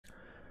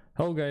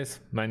Hello guys,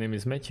 my name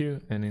is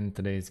Matthew, and in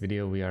today's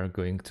video we are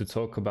going to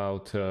talk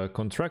about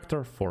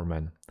Contractor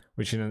Foreman,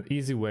 which is an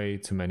easy way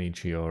to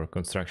manage your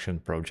construction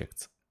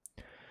projects.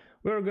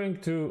 We are going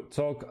to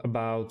talk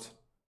about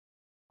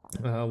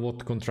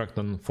what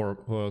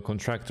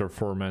Contractor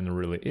Foreman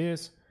really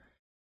is,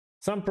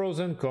 some pros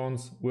and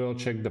cons, we'll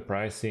check the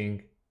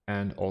pricing,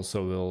 and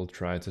also we'll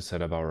try to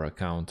set up our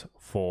account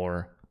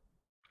for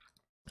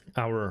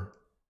our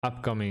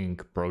upcoming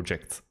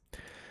projects.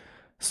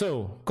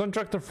 So,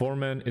 Contractor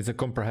Foreman is a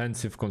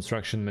comprehensive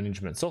construction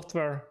management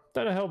software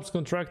that helps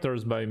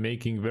contractors by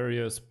making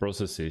various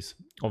processes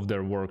of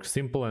their work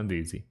simple and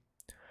easy.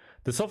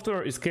 The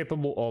software is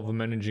capable of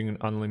managing an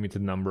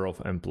unlimited number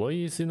of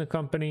employees in a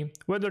company,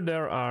 whether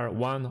there are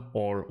 1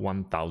 or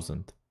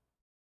 1,000.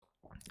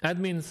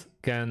 Admins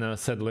can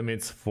set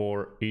limits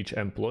for each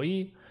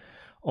employee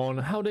on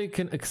how they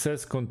can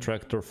access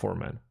Contractor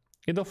Foreman.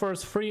 It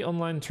offers free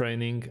online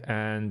training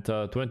and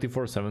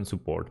 24/7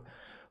 support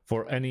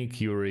for any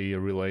query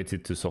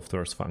related to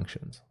software's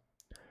functions.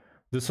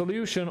 The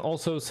solution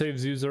also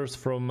saves users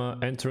from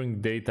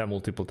entering data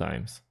multiple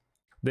times.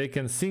 They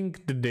can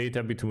sync the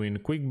data between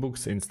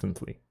QuickBooks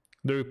instantly.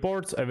 The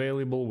reports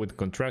available with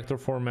Contractor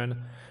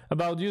Foreman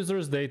about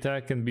users'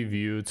 data can be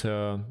viewed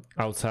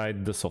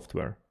outside the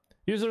software.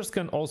 Users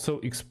can also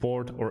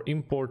export or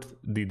import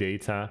the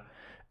data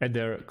at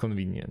their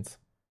convenience.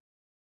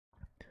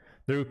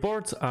 The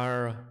reports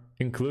are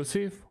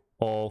inclusive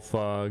of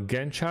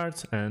Gantt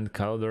charts and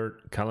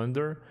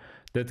calendar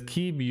that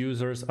keep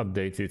users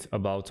updated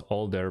about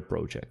all their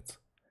projects.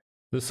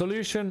 The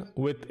solution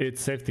with its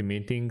safety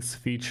meetings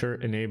feature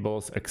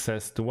enables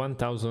access to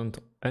 1,000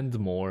 and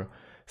more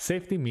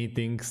safety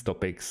meetings,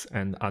 topics,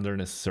 and other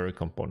necessary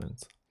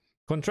components.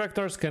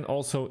 Contractors can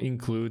also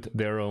include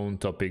their own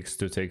topics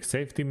to take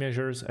safety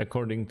measures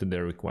according to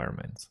their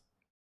requirements.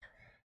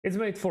 It's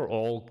made for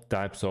all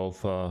types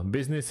of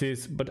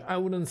businesses, but I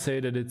wouldn't say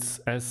that it's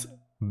as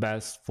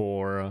best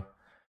for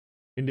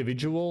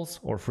individuals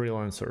or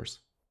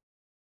freelancers.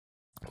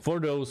 For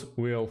those,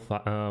 we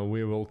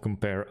will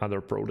compare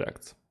other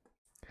products.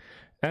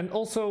 And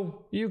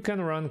also, you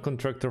can run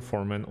Contractor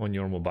Foreman on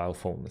your mobile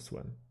phone as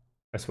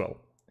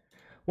well.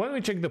 When we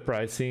check the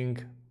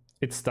pricing,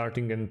 it's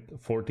starting at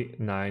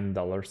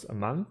 $49 a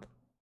month.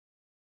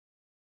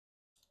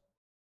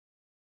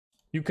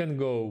 You can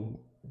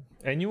go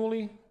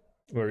annually,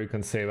 where you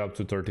can save up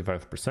to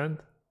 35%,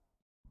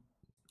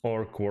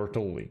 or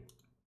quarterly.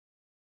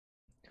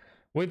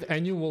 With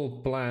annual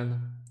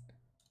plan,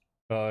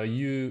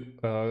 you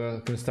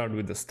can start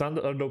with the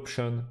standard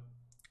option,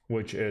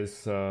 which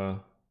is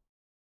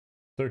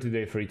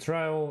 30-day free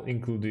trial,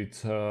 included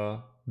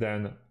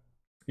then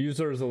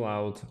users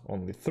allowed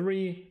only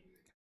 3,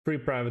 free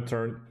private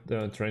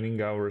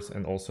training hours,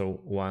 and also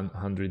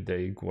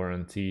 100-day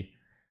guarantee,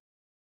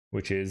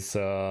 which is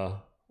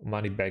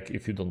money back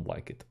if you don't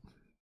like it.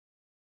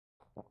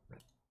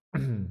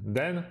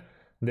 Then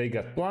they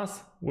got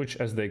Plus, which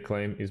as they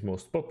claim is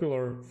most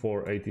popular,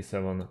 for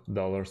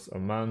 $87 a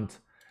month,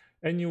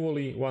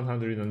 annually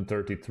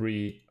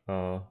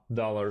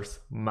 $133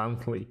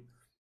 monthly.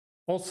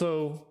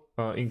 Also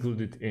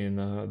included in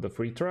the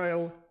free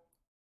trial,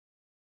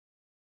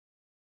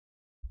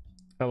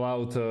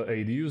 allowed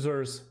 8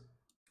 users,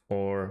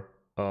 or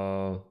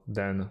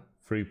then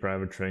free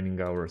private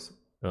training hours,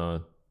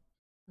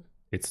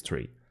 it's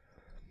 3.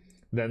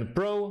 Then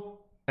Pro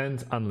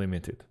and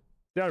Unlimited.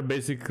 They are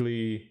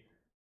basically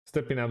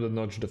stepping up the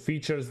notch the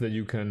features that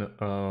you can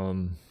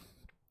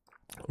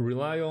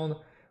rely on,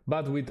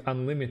 but with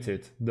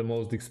Unlimited, the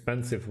most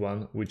expensive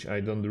one, which I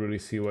don't really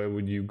see why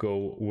would you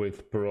go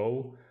with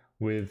Pro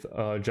with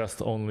just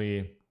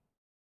only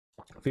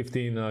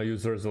 15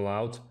 users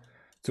allowed,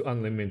 to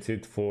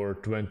Unlimited for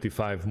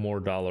 $25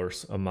 more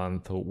a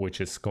month,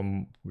 which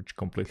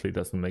completely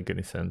doesn't make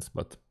any sense,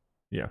 but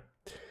yeah.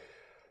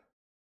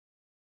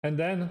 And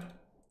then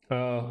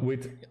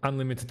with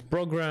Unlimited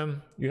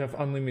program, you have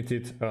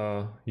unlimited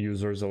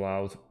users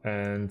allowed,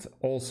 and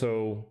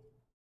also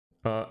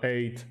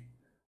 8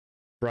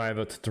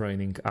 private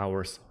training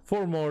hours.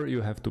 For more,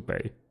 you have to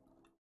pay.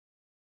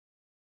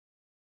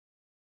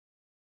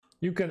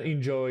 You can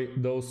enjoy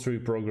those 3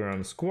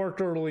 programs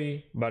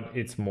quarterly, but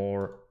it's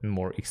more and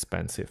more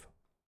expensive.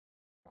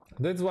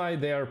 That's why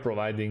they are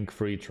providing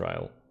free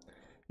trial.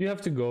 You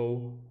have to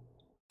go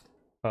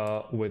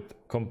with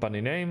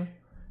company name.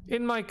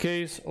 In my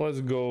case,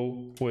 let's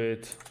go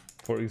with,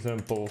 for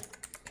example,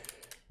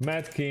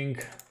 Mad King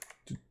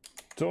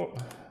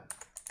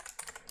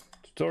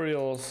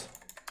Tutorials.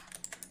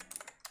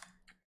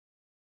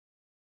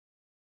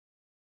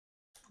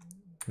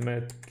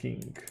 Mad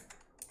King.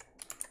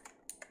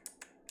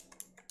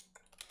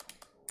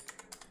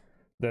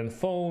 Then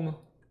phone.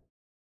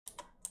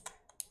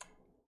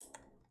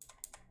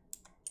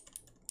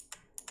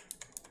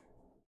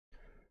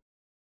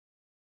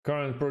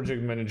 Current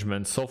project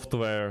management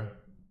software.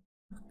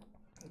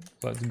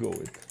 Let's go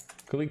with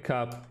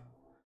ClickUp.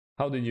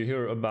 How did you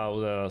hear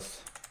about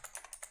us?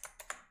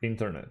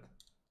 Internet.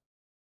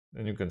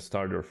 And you can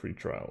start your free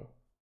trial.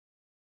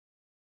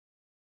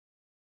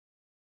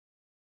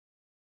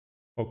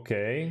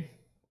 Okay,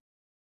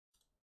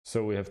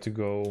 so we have to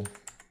go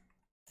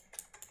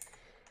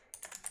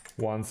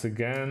once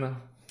again.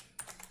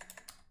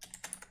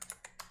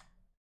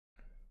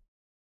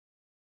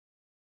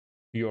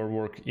 Your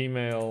work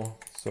email,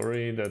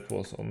 sorry, that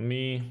was on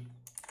me.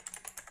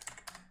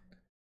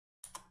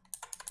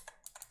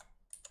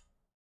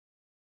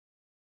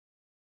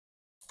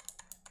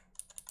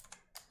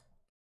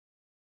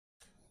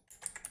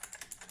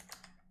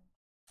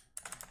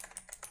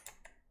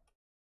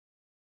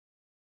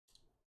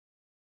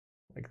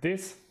 Like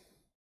this,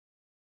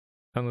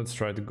 and let's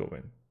try to go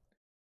in.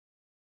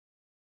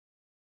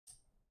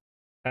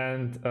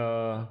 And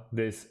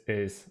this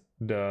is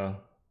the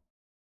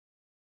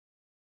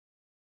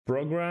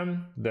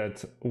program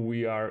that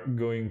we are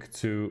going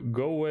to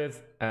go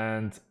with,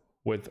 and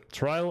with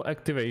trial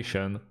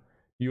activation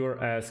you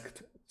are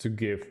asked to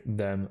give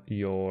them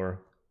your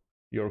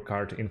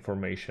card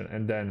information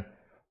and then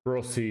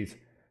proceed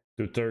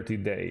to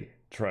 30-day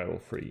trial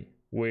free,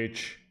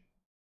 which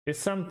is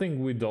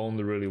something we don't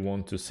really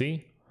want to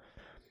see,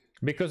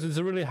 because it's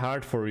really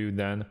hard for you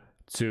then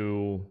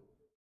to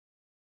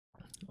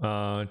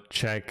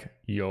check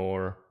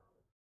your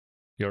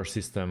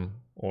system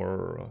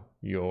or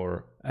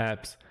your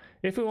apps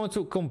if you want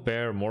to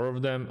compare more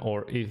of them,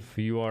 or if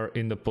you are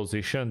in the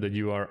position that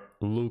you are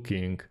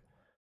looking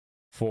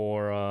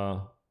for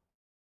or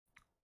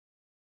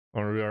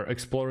you are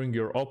exploring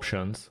your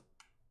options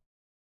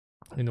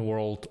in the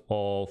world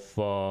of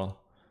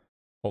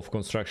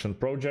construction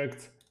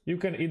projects. You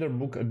can either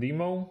book a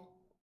demo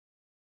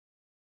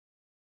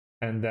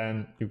and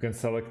then you can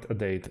select a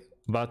date,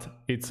 but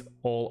it's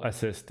all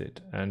assisted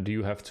and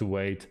you have to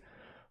wait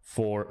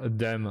for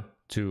them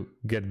to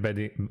get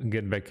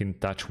back in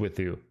touch with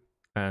you,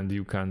 and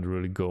you can't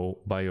really go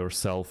by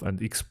yourself and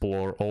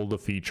explore all the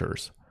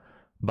features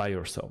by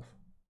yourself.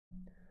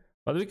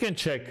 But we can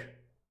check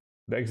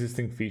the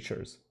existing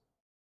features,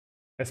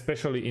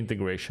 especially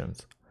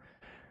integrations.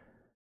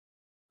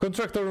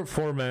 Contractor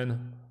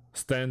Foreman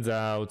stands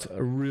out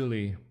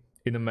really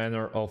in a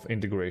manner of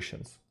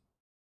integrations.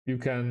 You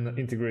can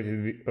integrate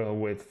it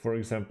with, for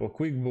example,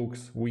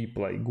 QuickBooks,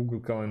 WePlay, Google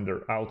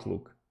Calendar,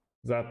 Outlook,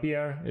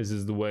 Zapier. This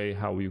is the way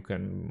how you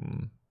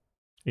can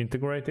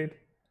integrate it,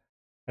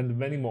 and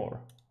many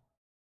more.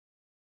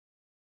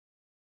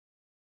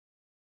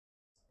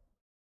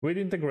 With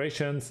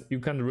integrations,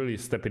 you can really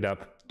step it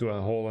up to a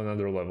whole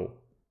another level.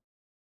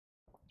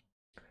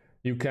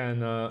 You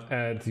can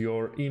add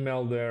your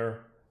email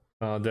there.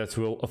 That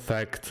will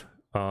affect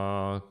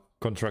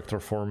Contractor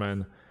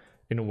Foreman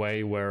in a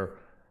way where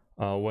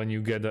when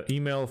you get an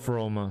email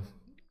from,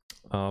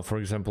 for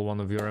example, one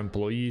of your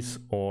employees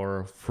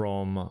or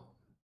from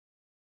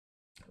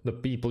the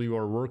people you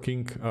are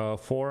working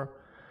for,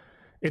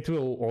 it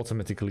will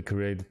automatically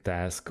create a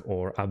task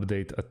or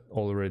update an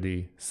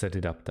already set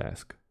it up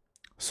task.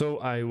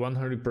 So I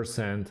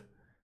 100%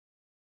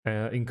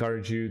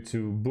 encourage you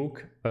to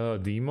book a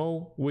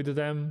demo with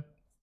them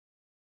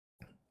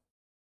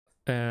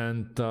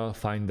and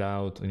find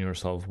out on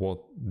yourself what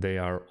they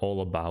are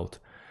all about,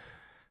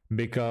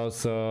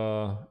 because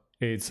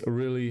it's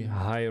really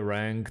high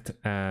ranked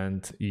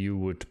and you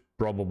would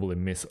probably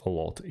miss a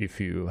lot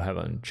if you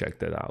haven't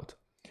checked it out.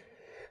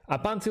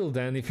 Up until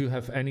then, if you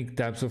have any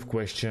types of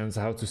questions,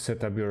 how to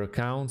set up your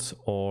accounts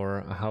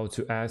or how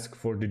to ask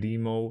for the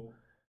demo,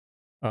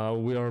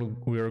 we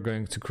are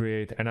going to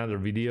create another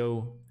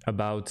video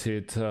about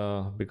it,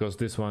 because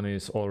this one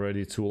is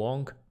already too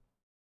long.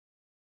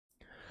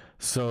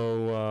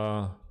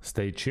 So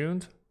stay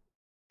tuned.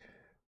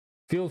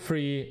 Feel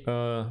free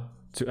to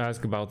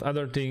ask about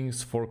other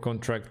things. For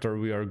Contractor,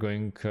 we are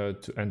going to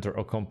enter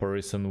a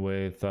comparison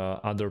with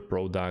other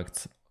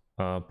products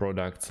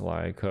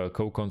like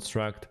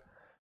CoConstruct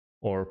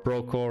or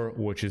Procore,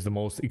 which is the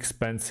most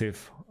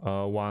expensive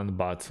one,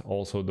 but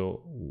also the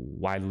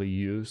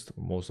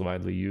most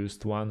widely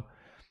used one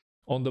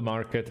on the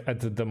market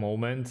at the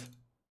moment.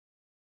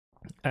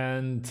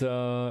 And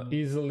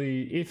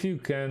easily, if you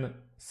can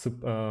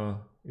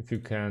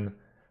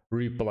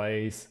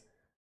replace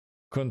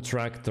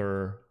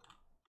contractor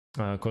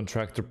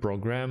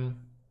program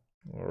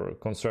or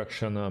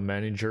construction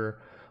manager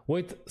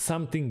with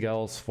something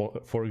else,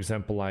 for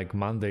example, like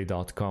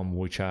Monday.com,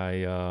 which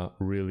I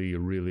really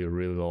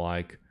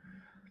like,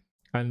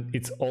 and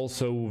it's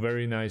also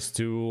very nice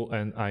tool,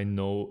 and I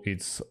know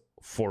it's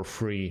for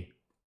free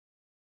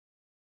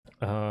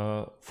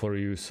for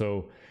you.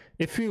 So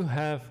if you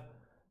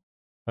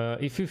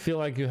feel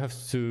like you have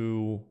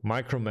to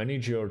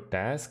micromanage your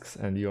tasks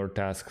and your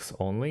tasks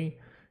only,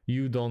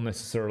 you don't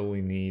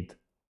necessarily need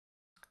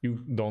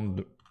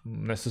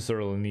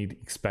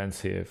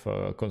expensive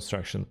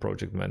construction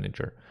project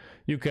manager.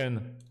 You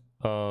can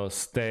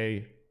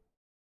stay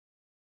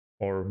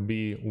or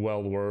be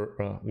well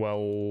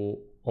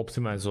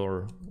optimized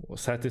or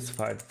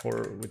satisfied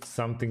with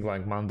something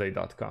like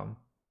Monday.com,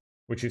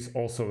 which is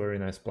also a very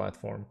nice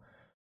platform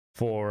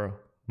for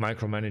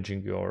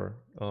micromanaging your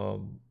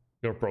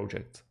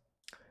project.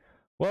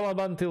 Well, up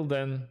until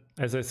then,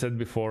 as I said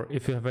before,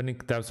 if you have any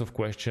types of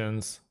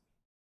questions,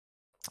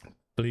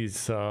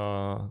 please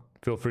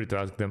feel free to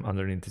ask them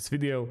underneath this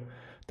video.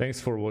 Thanks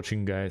for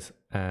watching, guys,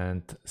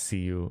 and see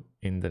you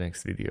in the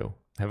next video.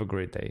 Have a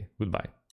great day. Goodbye.